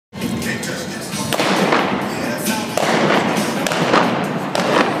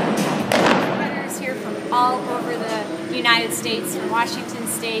Competitors here from all over the United States, from Washington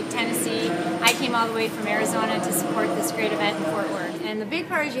State, Tennessee. I came all the way from Arizona to support this great event in Fort Worth. And the big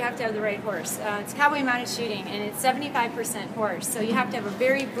part is you have to have the right horse. It's Cowboy mounted shooting, and it's 75% horse. So you have to have a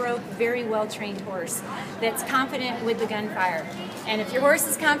very broke, very well-trained horse that's confident with the gunfire. And if your horse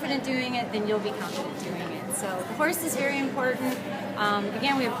is confident doing it, then you'll be confident doing it. So the horse is very important.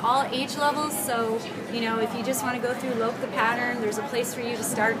 Again, we have all age levels, so if you just want to go through lope the pattern, there's a place for you to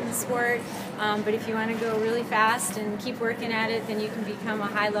start in the sport. But if you want to go really fast and keep working at it, then you can become a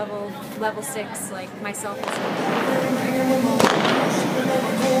high level 6 like myself.